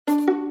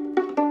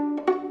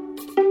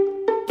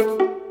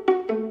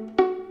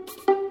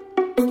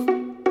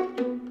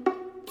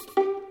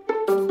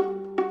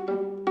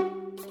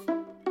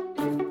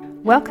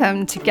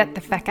Welcome to Get the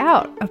Feck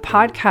Out, a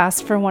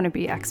podcast for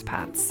wannabe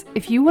expats.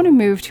 If you want to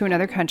move to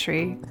another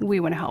country,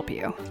 we want to help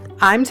you.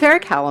 I'm Tara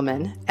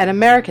Kellerman, an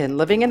American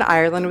living in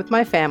Ireland with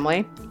my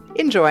family,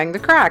 enjoying the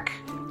crack.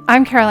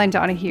 I'm Caroline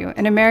Donahue,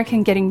 an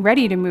American getting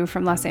ready to move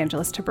from Los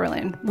Angeles to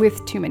Berlin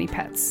with too many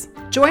pets.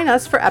 Join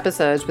us for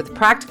episodes with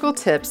practical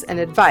tips and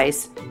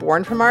advice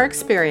born from our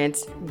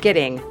experience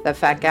getting the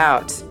feck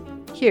out.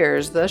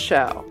 Here's the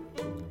show.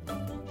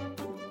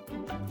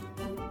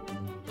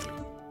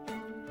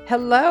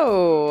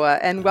 Hello,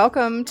 and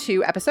welcome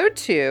to episode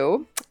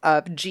 2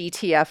 of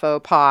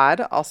GTFO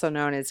Pod, also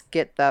known as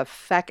Get the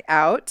Feck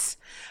Out.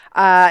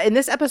 In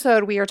this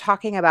episode, we are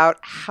talking about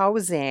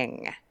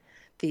housing,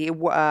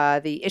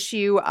 the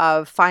issue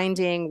of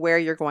finding where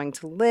you're going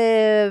to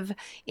live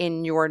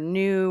in your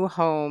new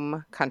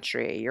home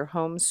country, your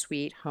home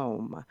sweet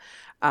home.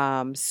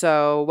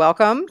 So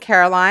welcome,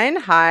 Caroline.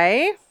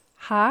 Hi.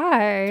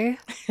 Hi.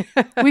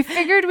 We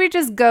figured we'd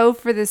just go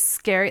for the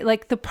scary,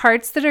 like the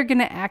parts that are going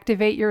to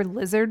activate your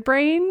lizard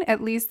brain.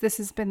 At least this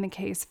has been the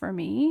case for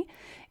me,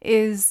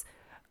 is,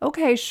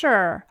 okay,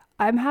 sure,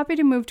 I'm happy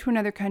to move to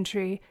another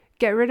country,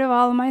 get rid of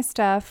all of my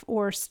stuff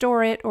or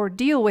store it or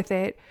deal with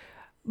it.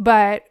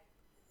 But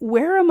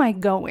where am I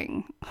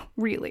going,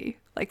 really?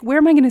 Like, where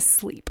am I going to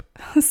sleep?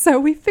 So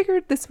we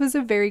figured this was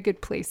a very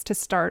good place to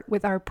start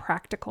with our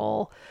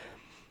practical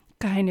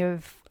kind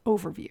of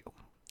overview.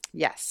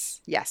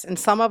 Yes. And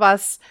some of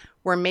us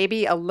were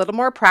maybe a little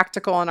more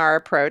practical in our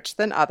approach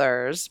than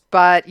others,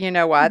 but you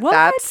know what?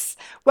 I'm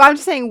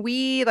just saying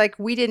we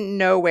didn't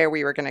know where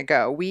we were going to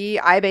go.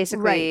 I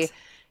basically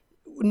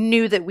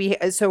knew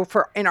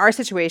that in our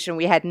situation,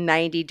 we had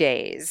 90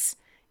 days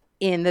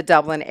in the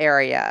Dublin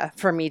area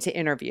for me to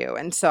interview.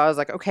 And so I was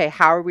like, okay,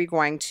 how are we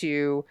going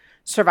to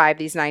survive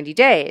these 90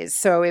 days?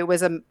 So it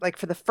was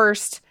for the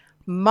first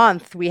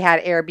month we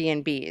had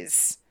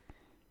Airbnbs,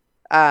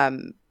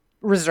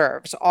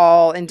 reserves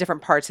all in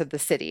different parts of the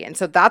city. And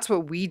so that's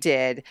what we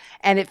did.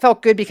 And it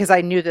felt good because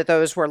I knew that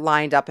those were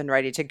lined up and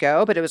ready to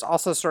go. But it was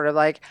also sort of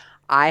like,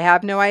 I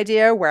have no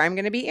idea where I'm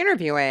going to be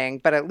interviewing,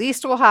 but at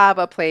least we'll have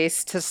a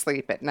place to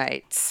sleep at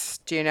night.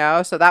 Do you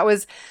know? So that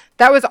was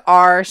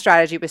our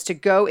strategy, was to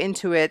go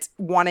into it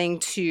wanting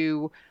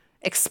to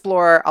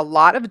explore a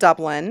lot of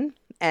Dublin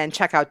and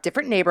check out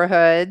different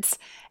neighborhoods.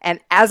 And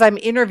as I'm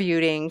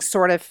interviewing,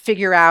 sort of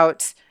figure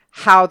out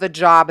how the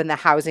job and the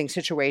housing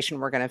situation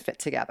were going to fit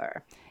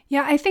together.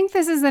 Yeah, I think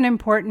this is an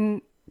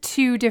important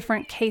 2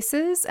 different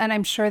cases, and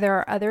I'm sure there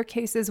are other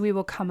cases we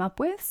will come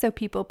up with. So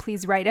people,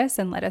 please write us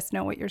and let us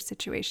know what your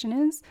situation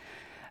is.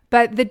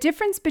 But the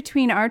difference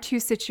between our 2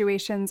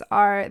 situations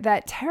are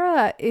that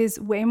Tara is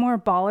way more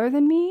baller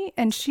than me,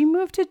 and she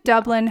moved to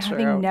Dublin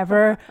having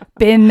never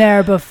been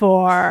there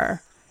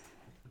before.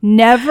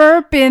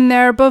 Never been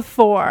there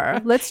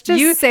before. Let's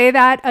just say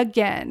that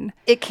again.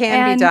 It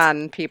can be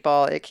done,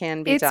 people. It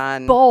can be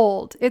done. It's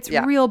bold. It's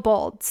real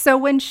bold. So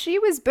when she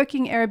was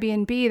booking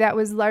Airbnb, that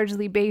was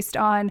largely based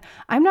on,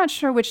 I'm not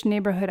sure which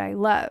neighborhood I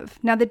love.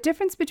 Now, the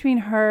difference between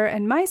her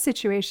and my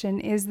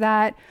situation is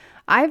that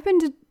I've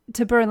been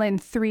to Berlin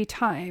 3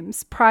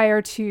 times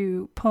prior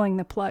to pulling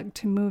the plug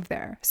to move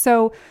there.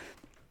 So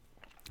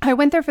I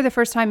went there for the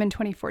first time in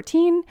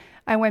 2014.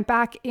 I went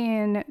back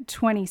in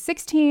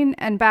 2016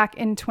 and back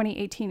in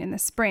 2018 in the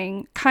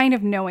spring, kind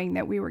of knowing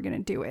that we were going to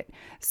do it.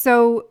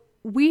 So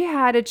we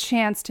had a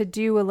chance to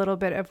do a little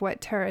bit of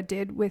what Tara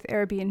did with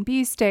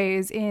Airbnb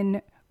stays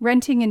in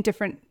renting in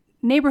different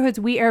neighborhoods.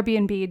 We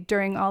Airbnb'd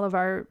during all of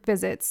our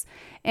visits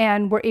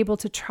and were able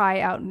to try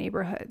out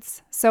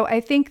neighborhoods. So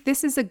I think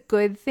this is a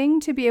good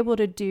thing to be able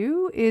to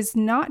do, is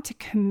not to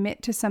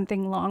commit to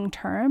something long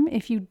term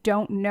if you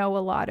don't know a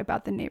lot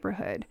about the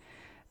neighborhood,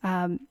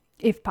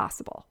 if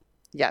possible.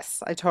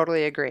 Yes, I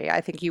totally agree.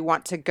 I think you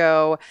want to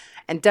go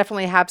and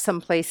definitely have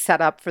some place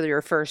set up for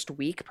your first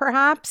week,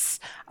 perhaps.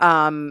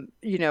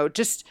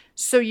 Just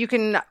so you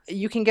can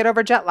get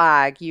over jet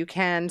lag. You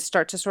can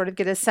start to sort of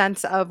get a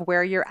sense of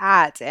where you're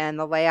at and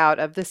the layout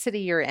of the city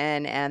you're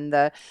in and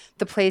the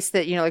place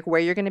that, like where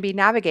you're going to be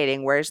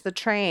navigating. Where's the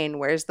train?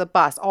 Where's the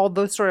bus? All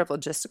those sort of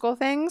logistical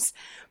things.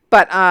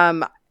 But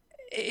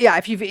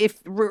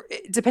if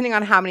depending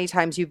on how many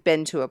times you've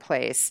been to a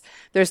place,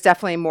 there's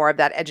definitely more of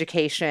that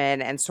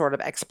education and sort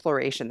of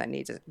exploration that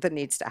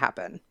needs to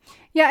happen.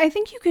 Yeah, I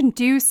think you can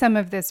do some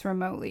of this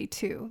remotely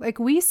too. Like,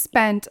 we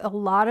spent a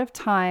lot of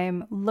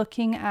time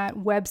looking at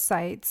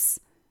websites,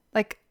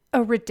 like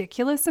a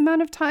ridiculous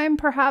amount of time.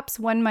 Perhaps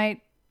one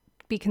might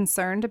be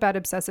concerned about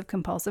obsessive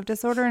compulsive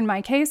disorder. In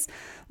my case,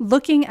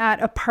 looking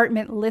at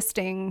apartment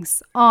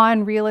listings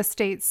on real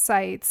estate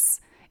sites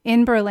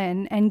in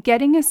Berlin and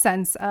getting a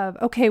sense of,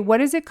 okay, what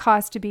does it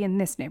cost to be in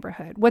this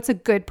neighborhood? What's a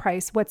good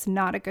price? What's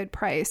not a good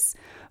price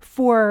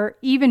for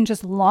even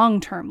just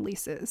long-term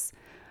leases?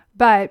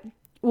 But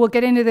we'll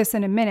get into this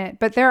in a minute,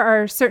 but there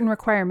are certain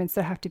requirements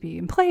that have to be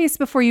in place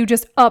before you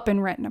just up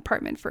and rent an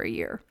apartment for a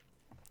year.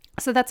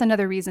 So that's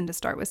another reason to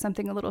start with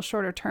something a little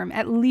shorter term,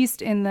 at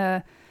least in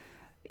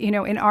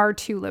in our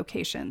 2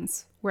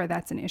 locations where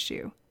that's an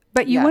issue.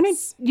 But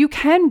you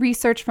can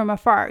research from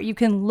afar. You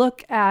can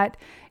look at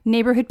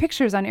neighborhood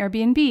pictures on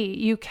Airbnb.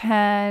 You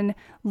can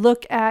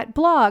look at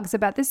blogs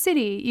about the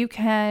city. You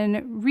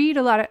can read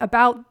a lot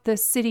about the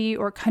city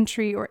or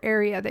country or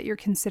area that you're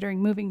considering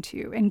moving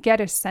to and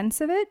get a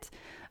sense of it.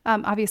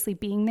 Obviously,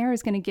 being there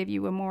is going to give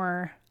you a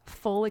more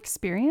full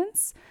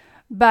experience,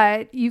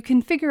 but you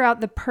can figure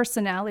out the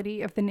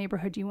personality of the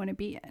neighborhood you want to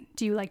be in.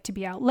 Do you like to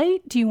be out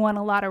late? Do you want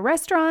a lot of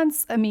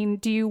restaurants? I mean,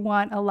 do you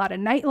want a lot of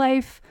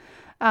nightlife?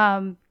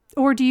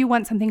 Or do you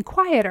want something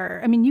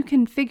quieter? I mean, you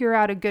can figure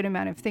out a good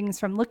amount of things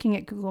from looking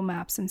at Google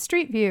Maps and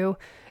Street View.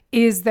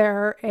 Is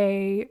there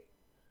a,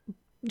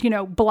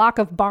 block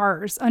of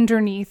bars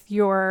underneath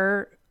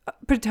your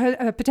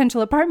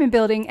potential apartment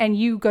building and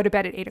you go to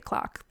bed at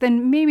 8:00?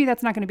 Then maybe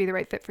that's not going to be the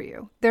right fit for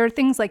you. There are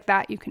things like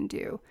that you can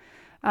do.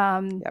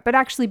 But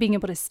actually being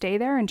able to stay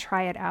there and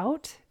try it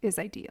out is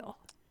ideal.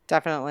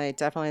 Definitely.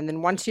 And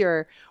then once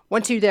you're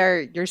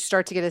there, you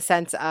start to get a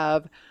sense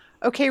of,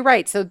 okay,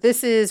 right. So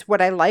this is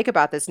what I like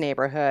about this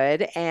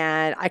neighborhood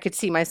and I could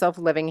see myself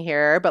living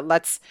here, but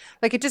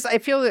I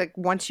feel like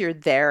once you're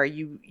there,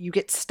 you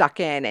get stuck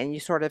in and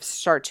you sort of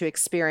start to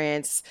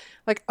experience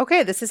like,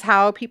 okay, this is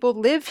how people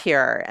live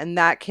here. And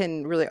that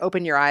can really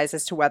open your eyes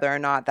as to whether or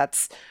not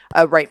that's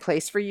a right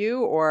place for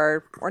you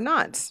or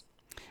not.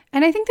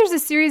 And I think there's a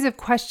series of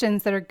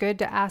questions that are good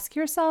to ask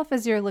yourself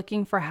as you're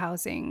looking for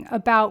housing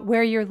about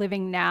where you're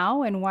living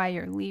now and why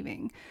you're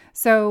leaving.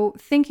 So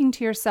thinking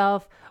to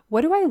yourself,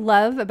 what do I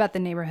love about the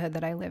neighborhood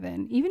that I live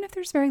in? Even if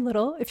there's very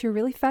little, if you're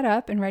really fed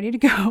up and ready to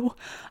go,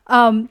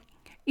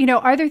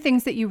 are there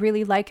things that you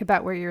really like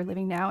about where you're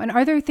living now? And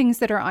are there things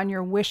that are on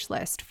your wish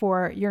list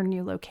for your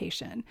new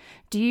location?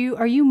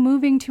 Are you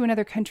moving to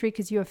another country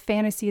because you have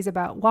fantasies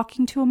about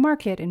walking to a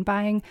market and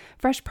buying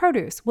fresh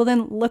produce? Well,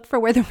 then look for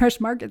where the fresh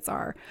markets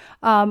are.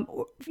 Find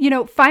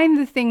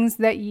the things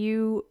that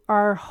you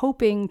are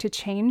hoping to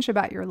change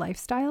about your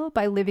lifestyle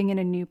by living in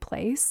a new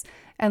place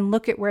and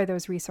look at where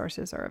those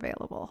resources are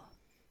available.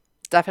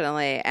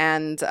 Definitely.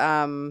 And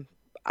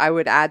I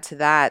would add to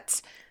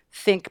that,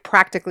 think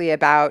practically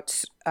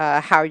about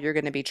how you're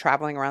going to be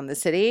traveling around the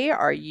city.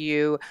 Are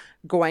you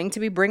going to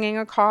be bringing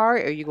a car?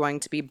 Are you going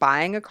to be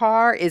buying a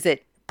car? Is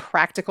it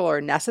practical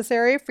or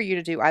necessary for you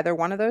to do either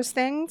one of those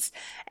things?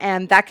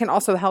 And that can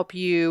also help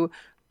you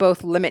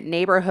both limit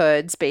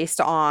neighborhoods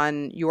based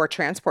on your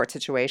transport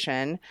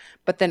situation,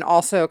 but then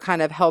also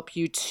kind of help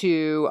you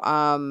to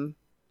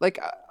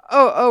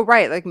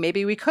right, like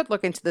maybe we could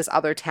look into this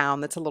other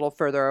town that's a little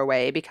further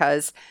away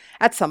because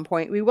at some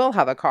point we will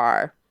have a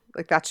car.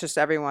 Like that's just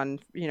everyone,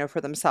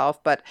 for themselves.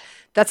 But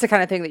that's the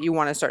kind of thing that you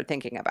want to start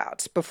thinking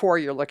about before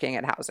you're looking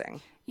at housing.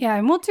 Yeah,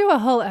 and we'll do a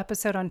whole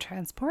episode on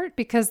transport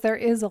because there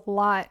is a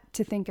lot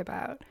to think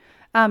about.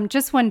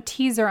 Just one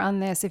teaser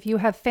on this. If you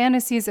have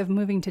fantasies of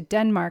moving to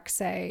Denmark,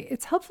 say,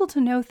 it's helpful to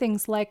know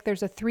things like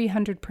there's a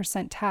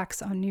 300%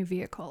 tax on new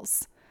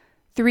vehicles.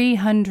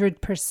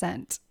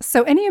 300%.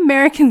 So any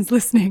Americans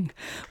listening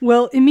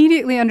will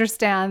immediately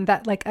understand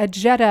that like a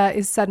Jetta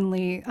is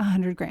suddenly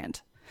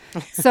 $100,000.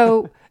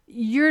 So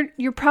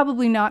you're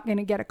probably not going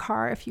to get a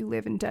car if you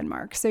live in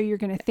Denmark. So you're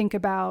going to think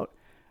about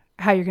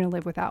how you're going to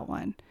live without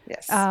one.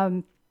 Yes.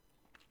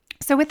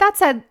 So with that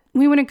said,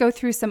 we want to go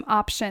through some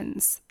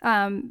options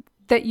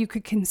that you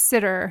could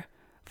consider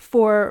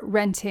for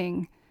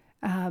renting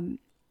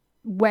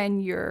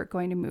when you're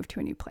going to move to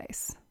a new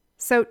place.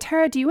 So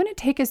Tara, do you want to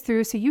take us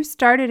through? So you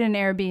started an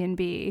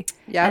Airbnb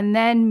and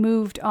then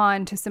moved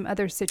on to some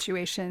other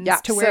situations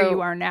to where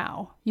you are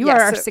now. You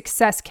are our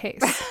success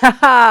case.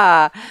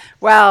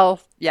 Well,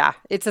 yeah,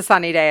 it's a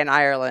sunny day in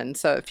Ireland,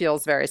 so it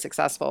feels very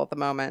successful at the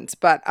moment.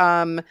 But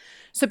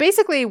so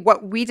basically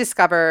what we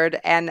discovered,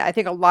 and I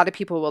think a lot of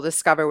people will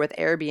discover with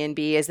Airbnb,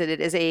 is that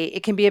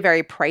it can be a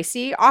very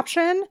pricey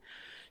option.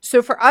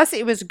 So for us,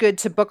 it was good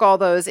to book all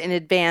those in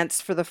advance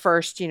for the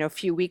first,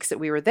 few weeks that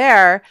we were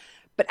there.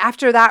 But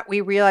after that,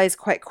 we realized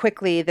quite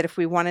quickly that if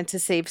we wanted to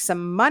save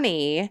some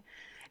money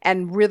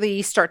and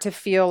really start to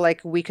feel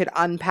like we could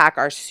unpack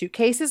our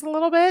suitcases a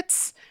little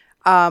bit,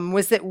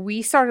 was that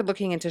we started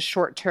looking into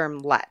short-term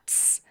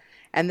lets.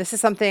 And this is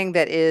something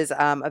that is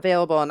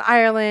available in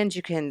Ireland.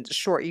 You can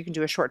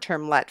do a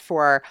short-term let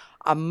for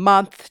a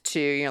month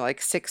to,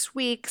 6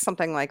 weeks,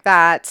 something like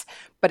that.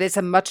 But it's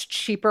a much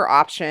cheaper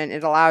option.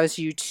 It allows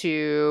you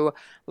to,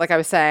 like I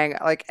was saying,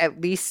 like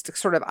at least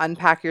sort of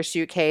unpack your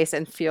suitcase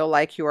and feel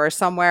like you are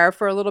somewhere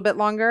for a little bit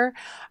longer.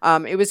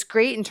 It was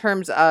great in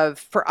terms of,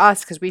 for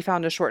us, because we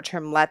found a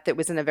short-term let that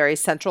was in a very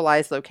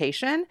centralized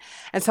location.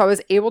 And so I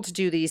was able to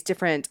do these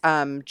different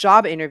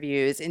job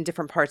interviews in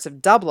different parts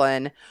of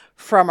Dublin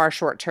from our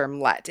short-term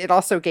let. It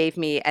also gave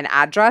me an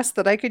address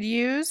that I could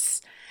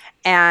use.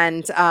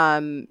 And,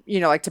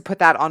 like to put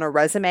that on a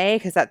resume,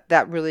 because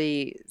that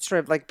really sort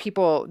of like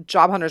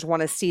job hunters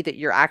want to see that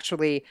you're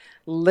actually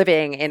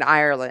living in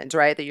Ireland,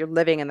 right? That you're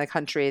living in the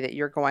country that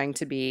you're going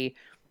to be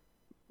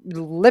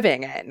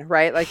living in,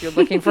 right? Like you're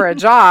looking for a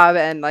job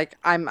and like,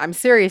 I'm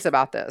serious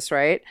about this,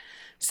 right?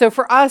 So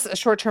for us, a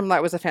short-term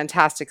let was a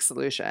fantastic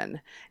solution.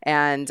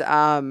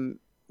 And,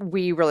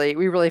 we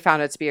really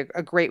found it to be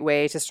a great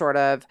way to sort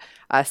of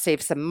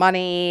save some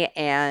money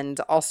and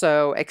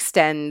also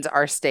extend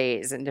our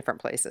stays in different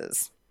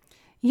places.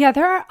 Yeah,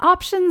 there are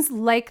options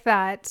like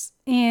that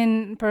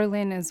in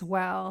Berlin as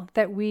well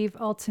that we've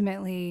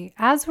ultimately,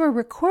 as we're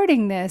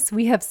recording this,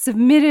 we have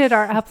submitted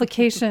our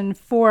application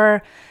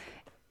for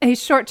a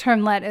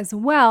short-term let as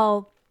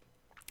well.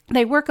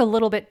 They work a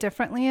little bit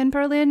differently in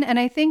Berlin. And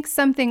I think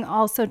something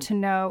also to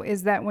know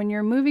is that when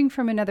you're moving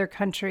from another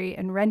country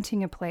and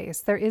renting a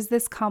place, there is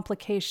this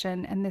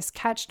complication and this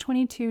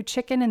catch-22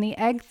 chicken and the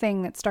egg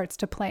thing that starts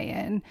to play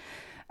in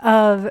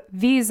of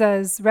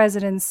visas,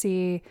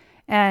 residency,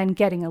 and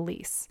getting a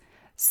lease.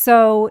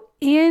 So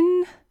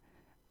in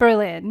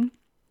Berlin,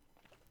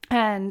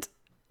 and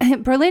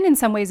Berlin in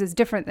some ways is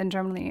different than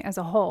Germany as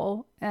a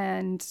whole,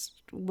 and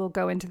we'll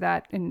go into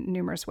that in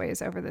numerous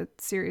ways over the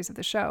series of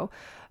the show,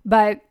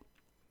 but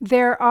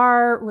there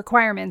are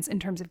requirements in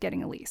terms of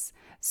getting a lease.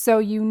 So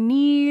you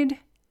need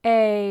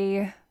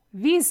a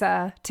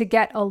visa to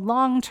get a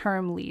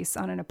long-term lease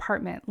on an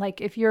apartment.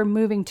 Like if you're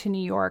moving to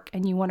New York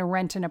and you want to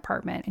rent an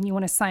apartment and you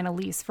want to sign a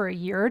lease for a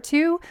year or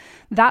two,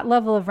 that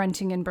level of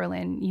renting in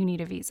Berlin, you need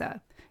a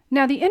visa.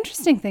 Now, the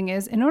interesting thing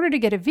is, in order to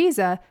get a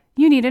visa,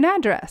 you need an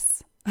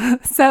address.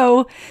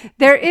 So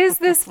there is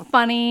this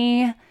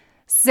funny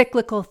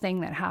cyclical thing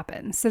that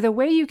happens. So the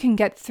way you can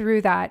get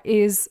through that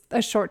is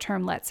a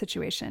short-term let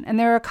situation. And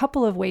there are a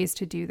couple of ways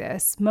to do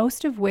this,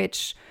 most of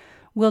which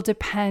will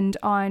depend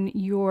on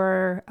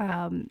your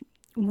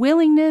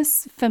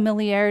willingness,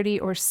 familiarity,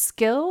 or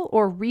skill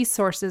or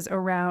resources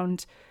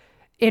around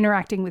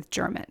interacting with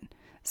German.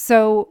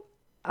 So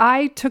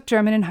I took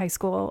German in high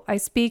school. I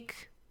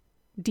speak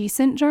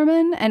decent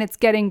German, and it's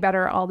getting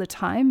better all the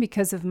time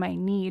because of my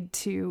need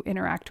to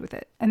interact with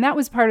it. And that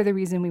was part of the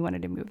reason we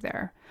wanted to move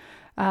there,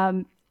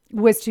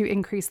 was to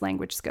increase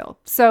language skill.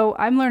 So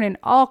I'm learning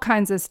all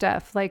kinds of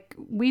stuff. Like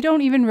we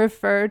don't even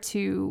refer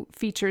to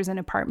features in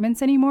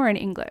apartments anymore in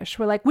English.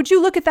 We're like, would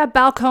you look at that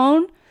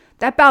balcony?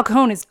 That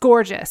balcony is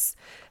gorgeous.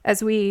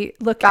 As we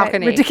look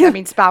balcony. At ridiculous That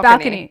means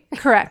balcony.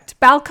 Correct.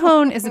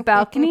 Balcony is a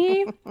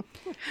balcony.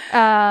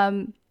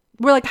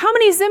 We're like, how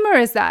many Zimmer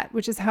is that?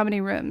 Which is how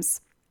many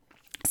rooms.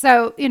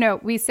 So,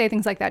 we say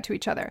things like that to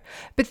each other.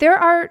 But there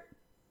are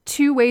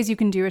two ways you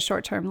can do a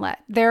short-term let.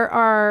 There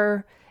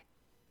are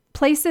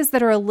places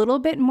that are a little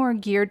bit more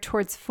geared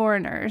towards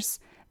foreigners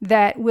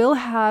that will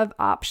have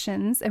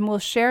options, and we'll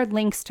share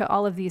links to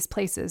all of these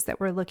places that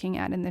we're looking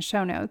at in the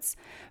show notes.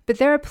 But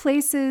there are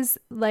places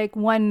like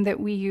one that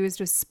we used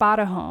was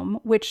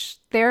Spotahome, which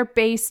they're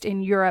based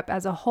in Europe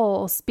as a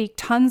whole, speak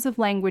tons of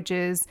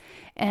languages.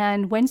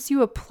 And once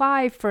you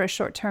apply for a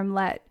short-term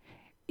let,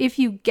 if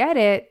you get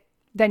it,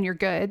 then you're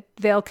good.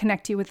 They'll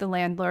connect you with the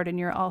landlord and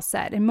you're all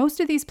set. And most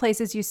of these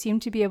places, you seem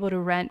to be able to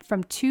rent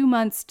from 2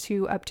 months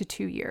to up to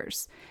 2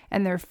 years.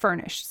 And they're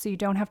furnished, so you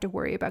don't have to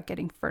worry about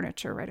getting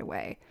furniture right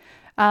away.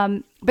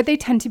 But they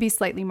tend to be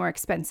slightly more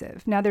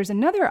expensive. Now, there's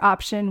another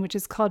option, which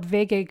is called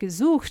WG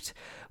gesucht,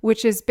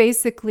 which is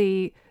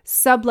basically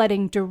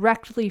subletting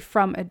directly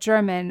from a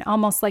German,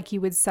 almost like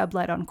you would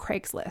sublet on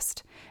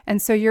Craigslist.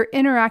 And so you're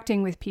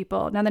interacting with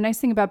people. Now, the nice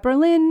thing about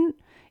Berlin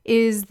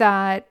is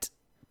that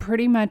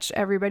pretty much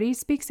everybody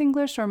speaks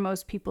English, or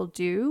most people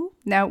do.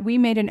 Now, we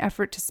made an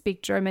effort to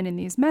speak German in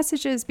these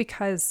messages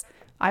because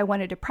I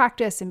wanted to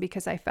practice and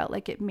because I felt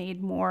like it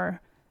made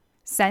more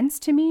sense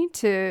to me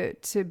to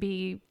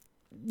be,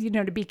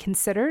 to be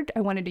considered.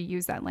 I wanted to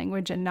use that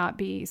language and not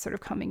be sort of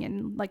coming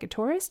in like a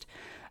tourist.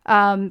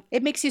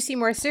 It makes you seem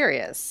more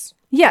serious.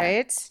 Yeah.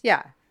 Right?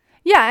 Yeah.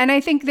 Yeah, and I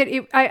think that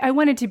I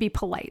wanted to be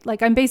polite.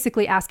 Like I'm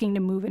basically asking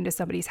to move into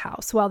somebody's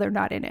house while they're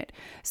not in it.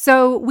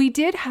 So we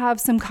did have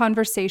some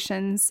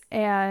conversations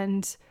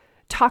and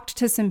talked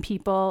to some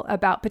people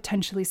about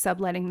potentially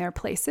subletting their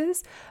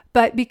places.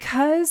 But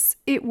because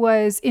it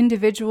was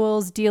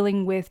individuals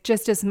dealing with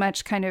just as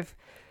much kind of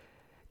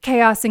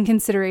chaos and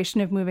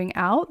consideration of moving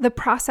out, the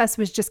process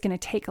was just going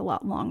to take a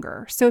lot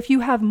longer. So if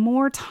you have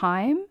more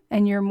time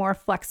and you're more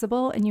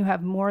flexible and you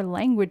have more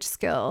language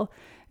skill,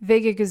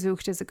 WG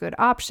gesucht is a good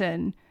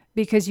option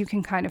because you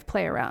can kind of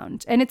play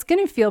around. And it's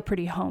going to feel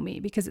pretty homey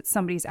because it's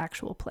somebody's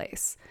actual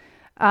place.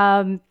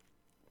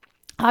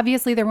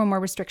 Obviously, there were more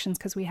restrictions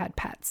because we had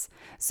pets.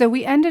 So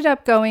we ended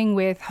up going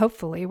with,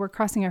 hopefully, we're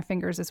crossing our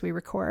fingers as we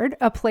record,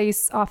 a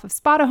place off of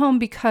Spotahome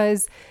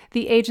because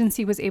the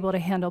agency was able to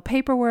handle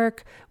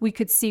paperwork. We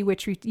could see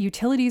which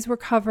utilities were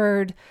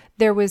covered.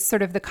 There was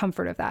sort of the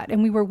comfort of that.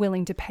 And we were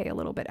willing to pay a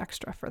little bit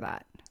extra for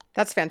that.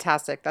 That's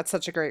fantastic. That's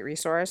such a great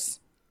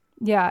resource.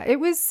 Yeah, it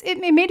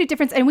made a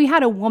difference. And we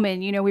had a woman,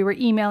 we were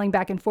emailing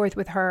back and forth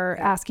with her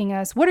asking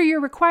us, what are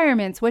your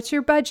requirements? What's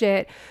your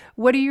budget?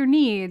 What are your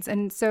needs?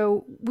 And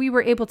so we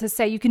were able to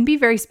say, you can be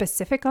very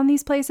specific on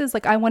these places.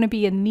 Like I want to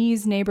be in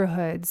these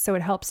neighborhoods. So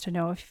it helps to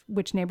know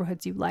which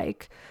neighborhoods you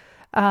like.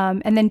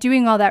 And then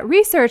doing all that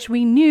research,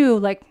 we knew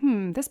like,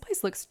 this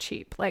place looks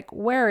cheap. Like,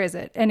 where is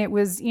it? And it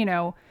was, an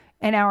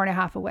hour and a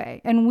half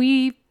away. And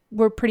we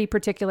were pretty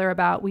particular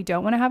about, we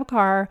don't want to have a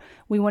car.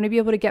 We want to be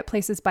able to get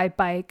places by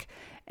bike.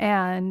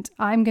 and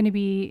I'm going to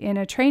be in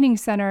a training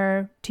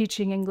center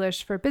teaching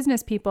English for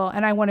business people,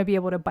 and I want to be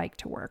able to bike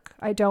to work.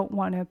 I don't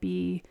want to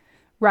be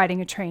riding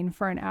a train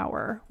for an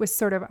hour was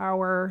sort of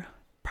our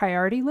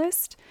priority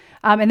list.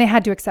 And they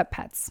had to accept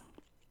pets,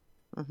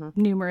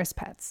 numerous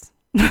pets.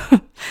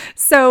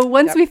 So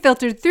once we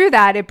filtered through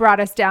that, it brought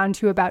us down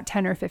to about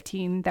 10 or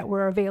 15 that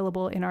were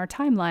available in our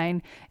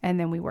timeline. And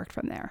then we worked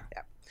from there.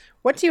 Yeah.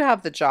 Once you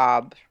have the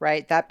job,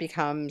 right, that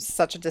becomes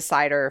such a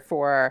decider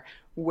for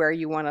where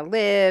you want to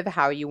live,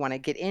 how you want to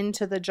get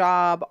into the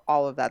job,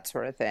 all of that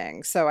sort of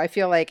thing. So I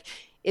feel like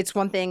it's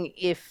one thing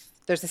if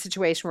there's a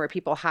situation where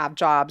people have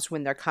jobs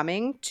when they're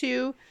coming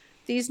to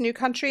these new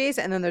countries,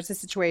 and then there's a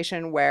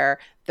situation where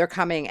they're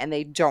coming and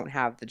they don't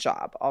have the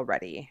job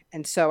already.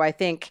 And so I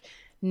think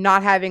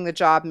not having the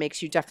job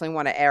makes you definitely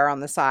want to err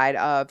on the side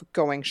of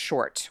going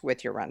short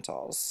with your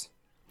rentals.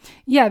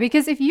 Yeah,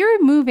 because if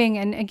you're moving,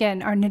 and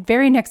again, our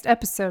very next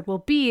episode will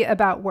be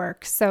about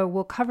work, so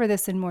we'll cover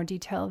this in more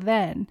detail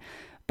then.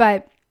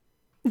 But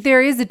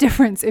there is a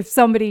difference if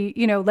somebody,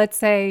 let's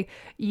say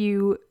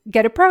you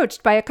get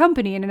approached by a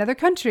company in another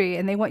country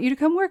and they want you to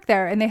come work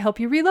there and they help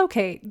you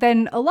relocate,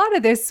 then a lot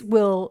of this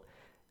will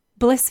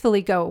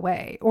blissfully go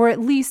away, or at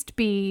least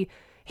be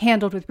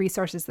handled with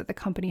resources that the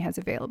company has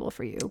available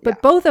for you.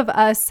 But both of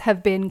us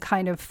have been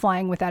kind of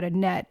flying without a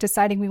net,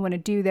 deciding we want to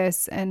do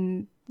this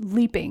and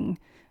leaping,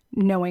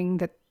 knowing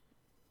that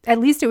at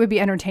least it would be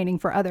entertaining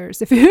for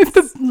others if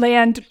the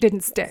land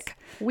didn't stick.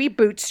 We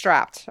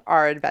bootstrapped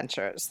our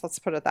adventures. Let's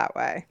put it that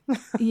way.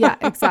 Yeah,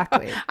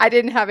 exactly. I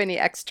didn't have any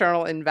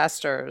external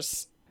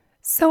investors.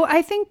 So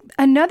I think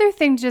another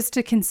thing just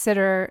to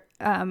consider,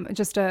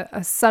 just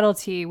a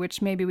subtlety, which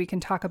maybe we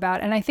can talk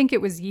about, and I think it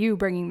was you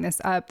bringing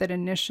this up that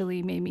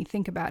initially made me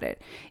think about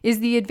it, is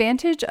the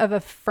advantage of a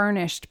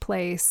furnished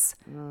place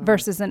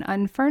versus an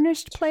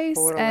unfurnished place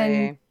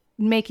and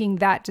making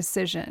that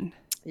decision.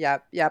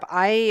 Yep.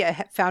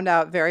 I found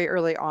out very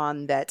early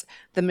on that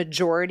the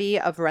majority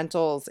of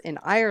rentals in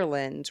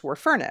Ireland were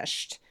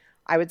furnished.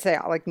 I would say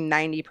like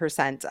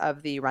 90%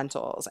 of the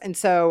rentals. And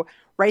so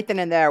right then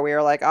and there, we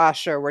were like,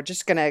 sure, we're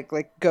just going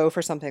to go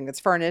for something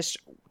that's furnished.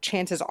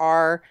 Chances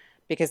are,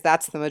 because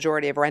that's the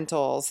majority of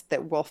rentals,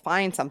 that we'll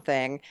find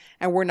something,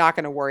 and we're not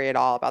going to worry at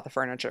all about the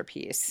furniture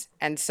piece.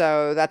 And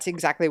so that's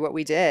exactly what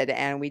we did.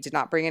 And we did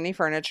not bring any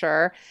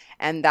furniture.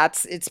 And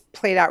it's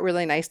played out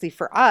really nicely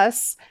for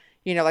us.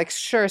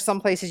 Sure, some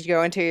places you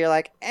go into, you're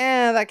like,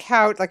 that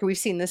couch, we've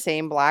seen the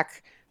same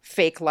black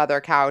fake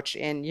leather couch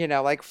in,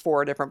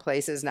 4 different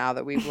places now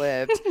that we've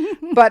lived.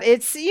 But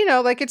it's,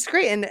 it's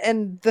great.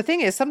 And the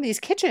thing is, some of these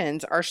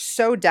kitchens are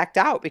so decked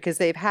out because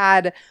they've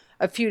had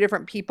a few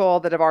different people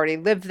that have already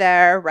lived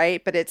there,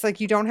 right? But it's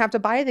you don't have to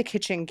buy the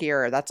kitchen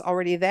gear. That's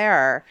already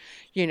there.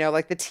 The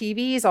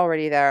TV's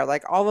already there.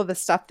 All of the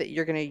stuff that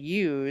you're going to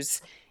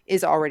use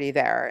is already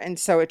there. And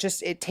so it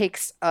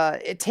takes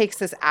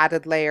this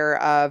added layer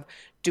of,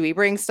 do we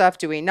bring stuff?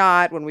 Do we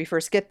not? When we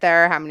first get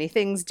there, how many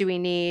things do we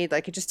need?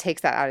 It just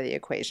takes that out of the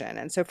equation.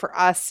 And so for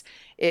us,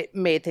 it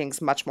made things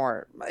much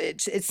more,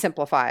 it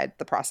simplified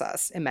the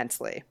process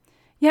immensely.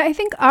 Yeah, I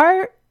think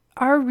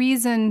our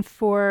reason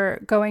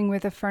for going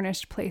with a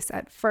furnished place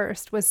at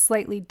first was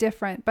slightly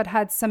different, but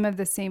had some of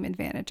the same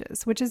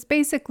advantages, which is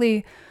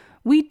basically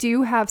we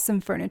do have some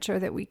furniture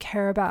that we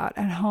care about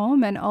at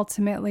home and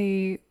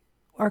ultimately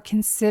are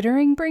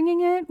considering bringing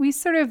it. We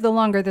sort of, the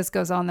longer this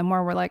goes on, the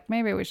more we're like,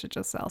 maybe we should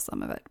just sell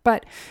some of it.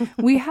 But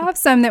we have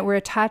some that we're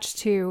attached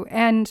to.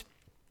 And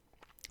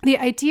the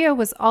idea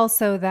was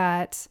also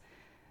that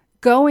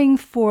going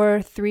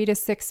for 3 to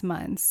 6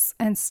 months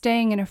and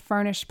staying in a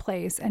furnished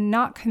place and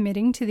not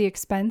committing to the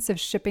expense of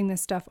shipping the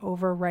stuff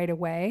over right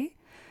away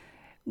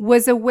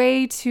was a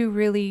way to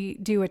really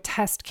do a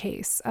test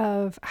case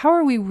of how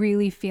are we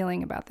really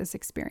feeling about this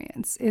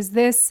experience? Is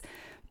this...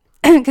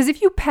 Because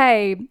if you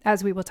pay,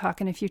 as we will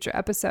talk in a future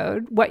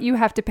episode, what you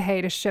have to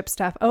pay to ship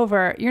stuff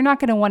over, you're not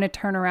going to want to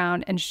turn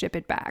around and ship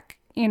it back,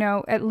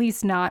 at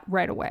least not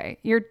right away.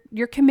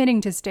 You're committing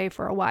to stay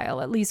for a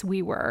while. At least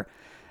we were.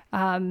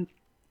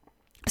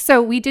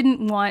 So we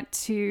didn't want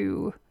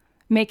to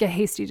make a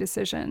hasty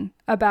decision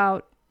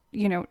about,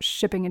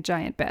 shipping a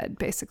giant bed,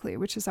 basically,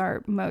 which is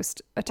our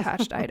most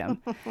attached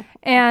item.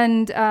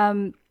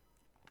 And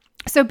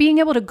so being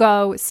able to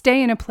go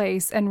stay in a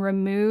place and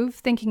remove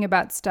thinking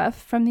about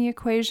stuff from the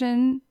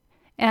equation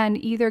and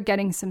either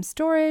getting some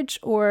storage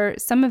or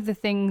some of the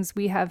things,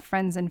 we have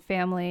friends and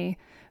family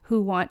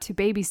who want to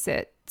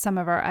babysit some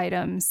of our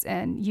items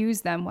and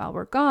use them while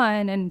we're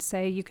gone and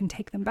say you can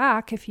take them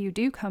back if you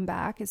do come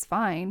back is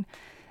fine.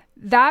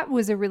 That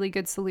was a really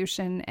good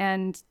solution.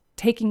 And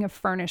taking a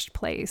furnished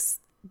place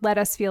let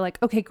us feel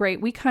like, okay, great.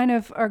 We kind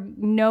of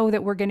know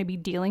that we're going to be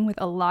dealing with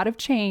a lot of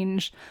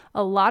change,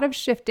 a lot of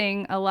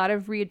shifting, a lot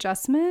of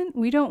readjustment.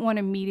 We don't want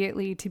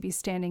immediately to be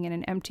standing in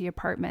an empty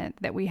apartment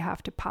that we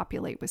have to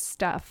populate with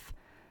stuff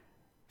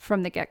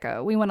from the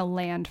get-go. We want to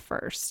land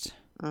first,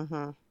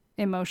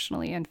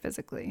 emotionally and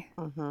physically.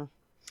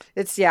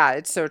 It's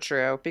so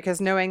true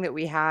because knowing that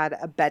we had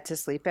a bed to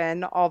sleep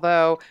in,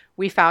 although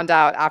we found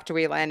out after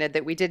we landed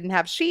that we didn't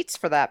have sheets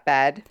for that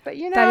bed, but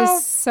That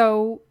is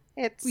so,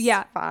 it's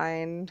yeah.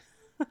 fine.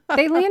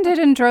 They landed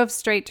and drove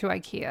straight to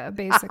IKEA,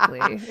 basically,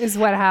 is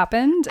what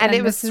happened. And it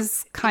And this was,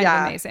 is kind of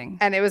yeah. amazing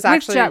And it was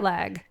with jet actually,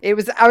 lag.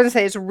 I would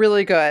say it's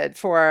really good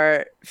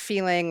for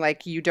feeling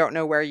like you don't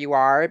know where you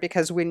are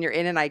because when you're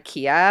in an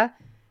IKEA,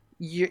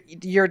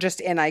 you're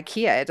just in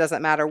IKEA. It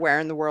doesn't matter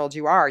where in the world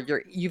you are.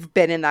 You've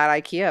been in that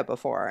IKEA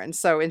before. And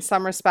so in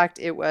some respect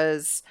it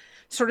was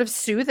sort of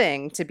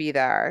soothing to be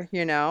there,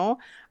 you know?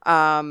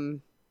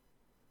 Um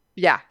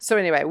yeah. So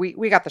anyway,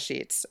 we got the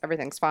sheets.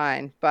 Everything's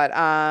fine. But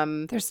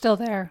They're still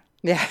there.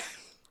 yeah,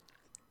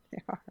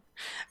 they are.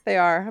 They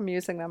are. I'm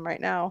using them right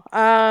now.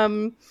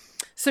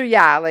 So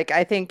yeah, like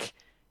I think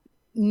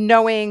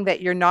knowing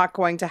that you're not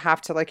going to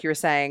have to, like you were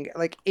saying,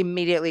 like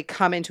immediately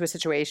come into a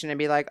situation and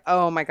be like,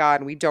 oh my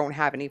God, we don't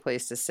have any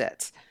place to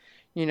sit.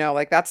 You know,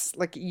 like that's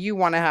like you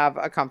want to have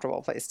a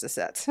comfortable place to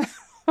sit.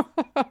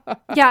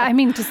 Yeah, I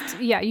mean, just,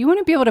 yeah, you want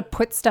to be able to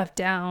put stuff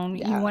down.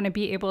 You Yeah. want to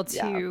be able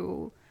Yeah.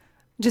 to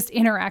just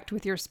interact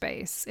with your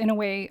space in a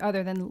way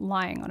other than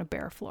lying on a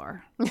bare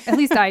floor. At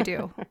least I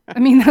do. I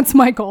mean, that's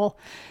my goal.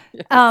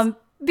 Yes.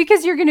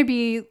 Because you're going to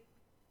be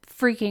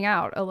freaking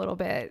out a little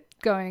bit,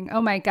 going, oh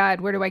my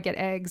God, where do I get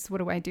eggs?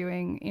 What am I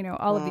doing? You know,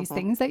 all of these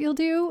things that you'll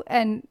do,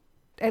 and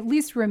at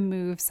least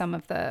remove some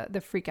of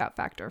the freak out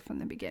factor from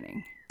the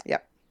beginning.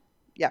 Yep.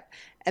 Yep.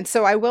 And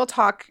so I will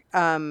talk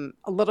a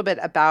little bit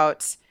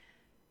about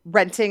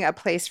renting a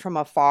place from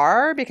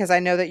afar because I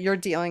know that you're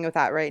dealing with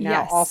that right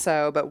now Yes.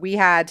 also, but we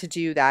had to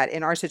do that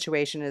in our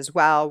situation as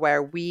well,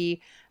 where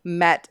we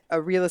met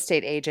a real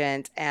estate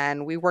agent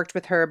and we worked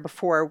with her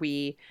before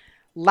we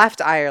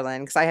left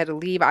Ireland because I had to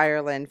leave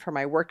Ireland for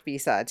my work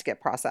visa to get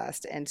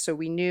processed. And so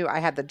we knew I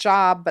had the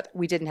job, but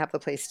we didn't have the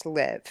place to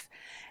live.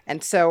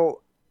 And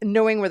so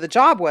knowing where the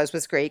job was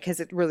great because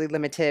it really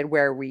limited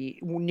where we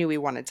knew we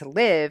wanted to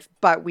live,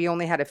 but we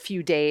only had a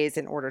few days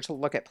in order to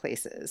look at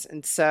places.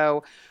 And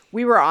so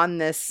we were on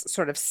this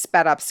sort of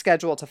sped up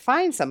schedule to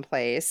find some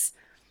place.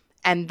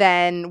 And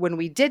then when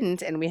we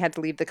didn't and we had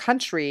to leave the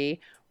country,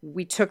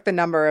 we took the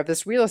number of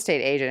this real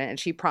estate agent and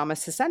she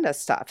promised to send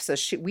us stuff. So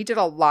we did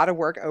a lot of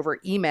work over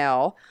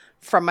email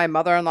from my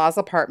mother-in-law's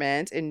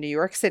apartment in New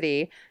York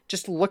City,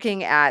 just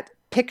looking at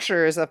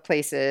pictures of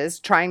places,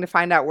 trying to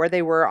find out where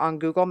they were on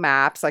Google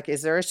Maps. Like,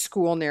 is there a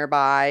school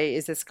nearby?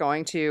 Is this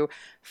going to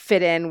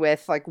fit in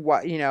with like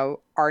what, you know,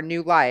 our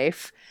new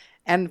life?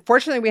 And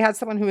fortunately, we had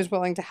someone who was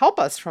willing to help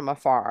us from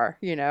afar,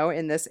 you know,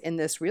 in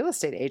this real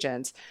estate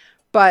agent.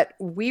 But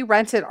we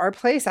rented our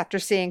place after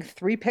seeing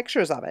 3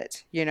 pictures of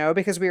it, you know,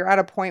 because we were at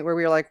a point where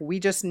we were like, we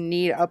just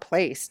need a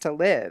place to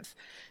live.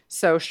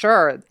 So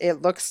sure,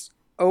 it looks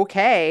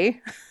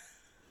okay.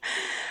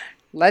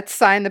 Let's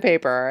sign the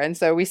paper. And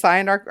so we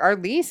signed our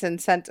lease and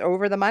sent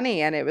over the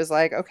money. And it was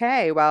like,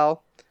 okay,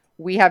 well,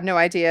 we have no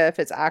idea if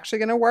it's actually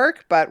going to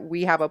work, but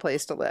we have a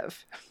place to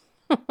live.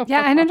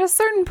 Yeah, and at a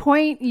certain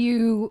point,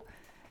 you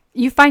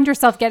find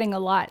yourself getting a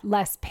lot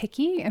less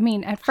picky. I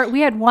mean, at first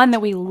we had one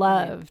that we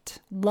loved,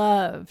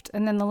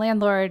 and then the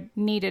landlord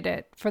needed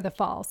it for the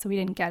fall, so we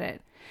didn't get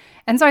it.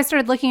 And so I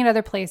started looking at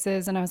other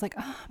places, and I was like,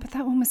 oh, but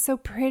that one was so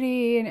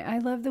pretty, and I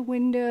love the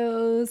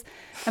windows.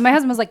 And my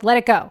husband was like, let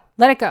it go.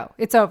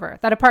 It's over.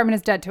 That apartment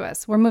is dead to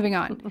us. We're moving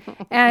on.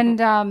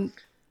 And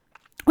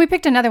we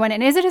picked another one.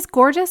 And is it as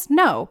gorgeous?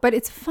 No, but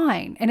it's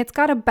fine. And it's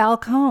got a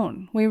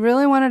balcony. We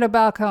really wanted a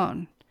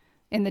balcony.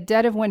 In the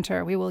dead of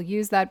winter, we will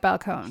use that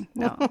balcony.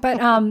 No,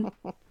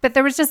 but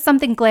there was just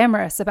something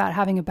glamorous about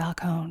having a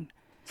balcony,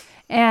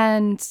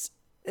 and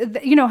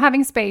you know,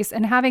 having space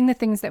and having the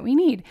things that we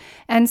need.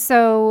 And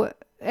so,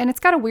 and it's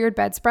got a weird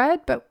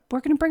bedspread, but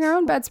we're going to bring our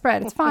own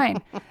bedspread. It's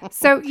fine.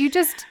 So you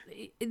just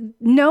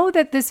know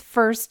that this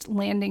first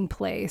landing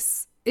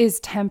place is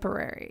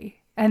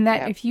temporary, and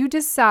that if you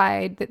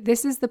decide that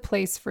this is the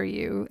place for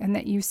you and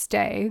that you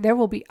stay, there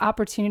will be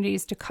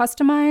opportunities to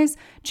customize,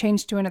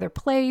 change to another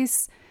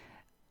place.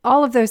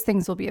 All of those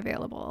things will be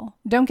available.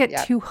 Don't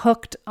get too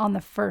hooked on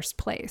the first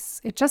place.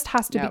 It just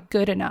has to be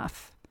good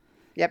enough.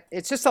 Yep.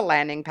 It's just a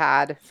landing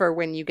pad for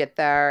when you get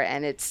there,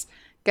 and it's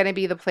going to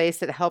be the place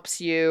that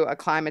helps you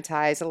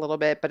acclimatize a little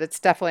bit, but it's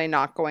definitely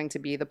not going to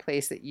be the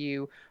place that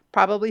you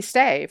probably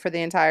stay for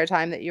the entire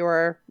time that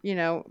you're, you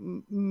know,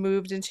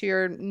 moved into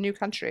your new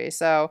country.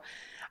 So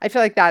I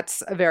feel like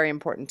that's a very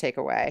important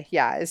takeaway.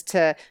 Yeah. Is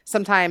to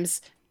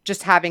sometimes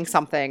just having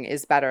something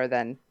is better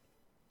than,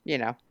 you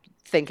know,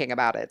 thinking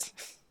about it.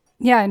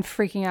 Yeah, and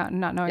freaking out and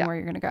not knowing where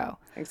you're going to go.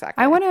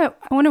 Exactly. I want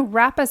to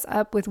wrap us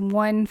up with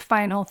one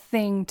final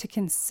thing to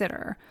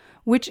consider,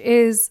 which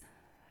is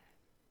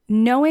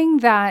knowing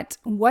that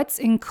what's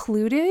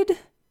included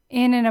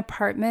in an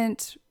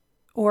apartment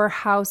or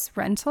house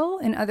rental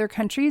in other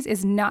countries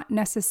is not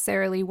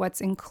necessarily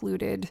what's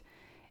included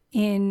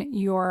in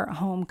your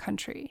home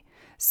country.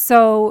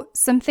 So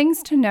some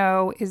things to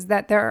know is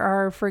that there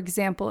are, for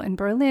example, in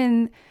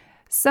Berlin,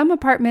 Some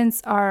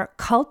apartments are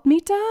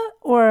kaltmiete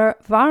or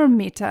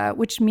varmmiete,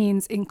 which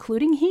means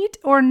including heat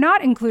or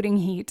not including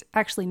heat.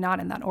 Actually, not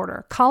in that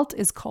order. Kalt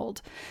is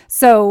cold.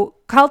 So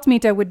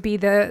kaltmiete would be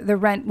the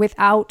rent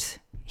without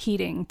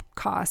heating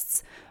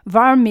costs.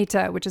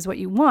 Varmmiete, which is what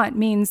you want,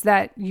 means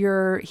that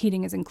your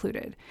heating is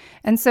included.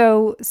 And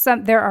so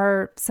there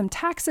are some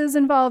taxes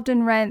involved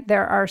in rent.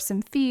 There are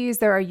some fees.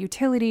 There are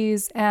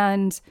utilities.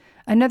 And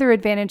another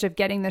advantage of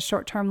getting the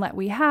short-term let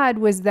we had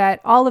was that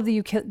all of the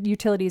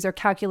utilities are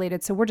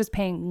calculated. So we're just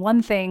paying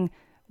one thing.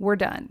 We're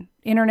done.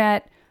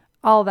 Internet,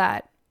 all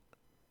that.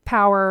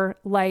 Power,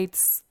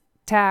 lights,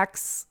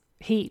 tax,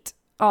 heat,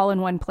 all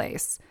in one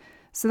place.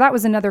 So that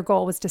was another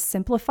goal, was to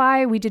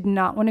simplify. We did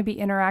not want to be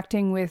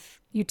interacting with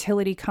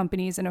utility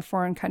companies in a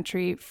foreign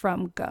country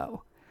from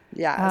go.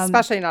 Yeah,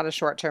 especially not a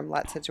short-term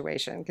let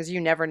situation, because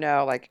you never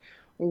know like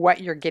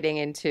what you're getting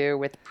into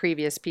with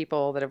previous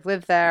people that have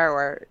lived there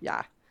or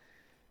yeah.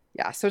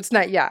 So it's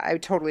not, I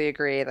totally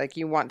agree. Like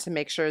you want to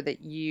make sure that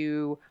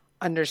you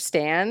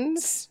understand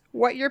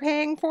what you're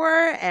paying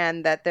for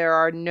and that there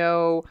are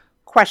no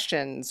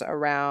questions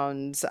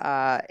around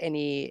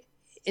any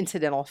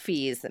incidental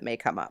fees that may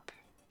come up.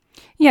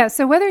 Yeah.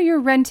 So whether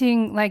you're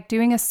renting, like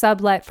doing a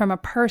sublet from a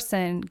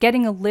person,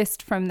 getting a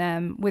list from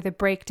them with a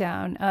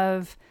breakdown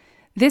of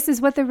this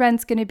is what the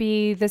rent's going to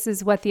be, this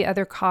is what the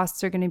other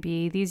costs are going to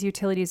be, these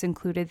utilities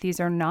included, these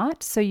are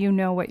not, so you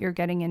know what you're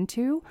getting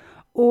into,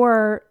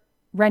 or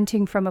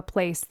renting from a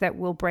place that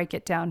will break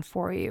it down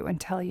for you and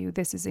tell you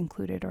this is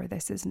included or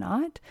this is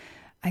not,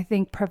 I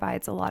think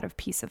provides a lot of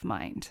peace of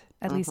mind.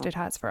 At least it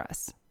has for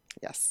us.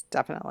 Yes,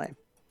 definitely.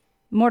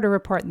 More to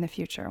report in the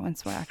future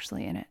once we're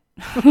actually in it.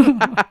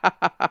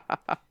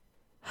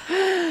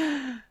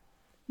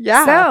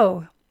 Yeah.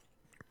 So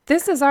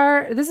this is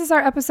our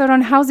episode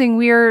on housing.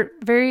 We are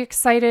very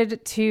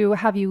excited to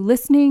have you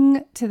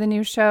listening to the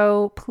new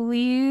show.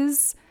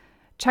 Please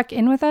check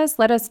in with us.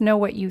 Let us know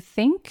what you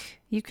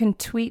think. You can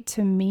tweet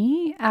to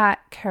me at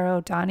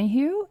Caro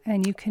Donahue,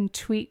 and you can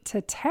tweet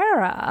to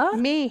Tara.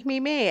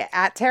 Me,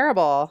 at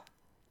Terrible.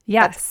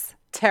 Yes. That's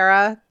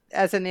Tara,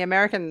 as in the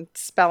American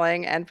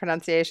spelling and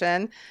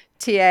pronunciation,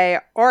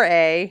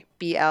 Taurable.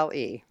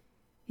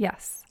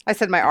 Yes. I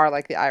said my R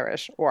like the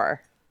Irish,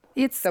 or.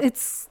 It's gonna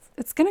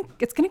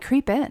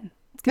creep in.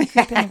 It's gonna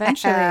creep in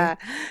eventually.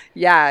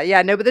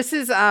 Yeah. No, but this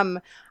is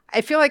I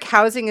feel like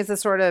housing is a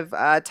sort of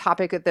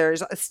topic that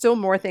there's still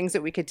more things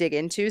that we could dig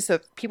into. So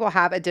if people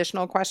have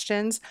additional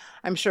questions,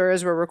 I'm sure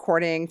as we're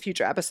recording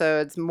future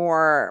episodes,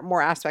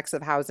 more aspects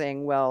of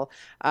housing will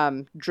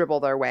dribble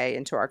their way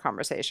into our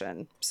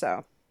conversation.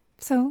 So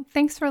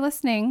thanks for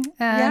listening.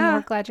 And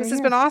we're glad you're here. This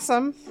has been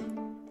awesome.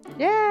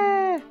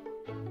 Yeah.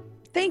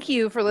 Thank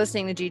you for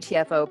listening to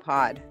GTFO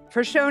Pod.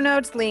 For show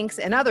notes, links,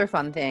 and other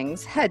fun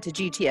things, head to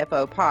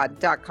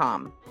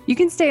gtfopod.com. You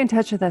can stay in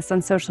touch with us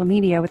on social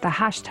media with the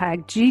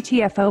hashtag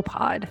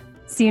GTFOpod.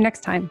 See you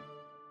next time.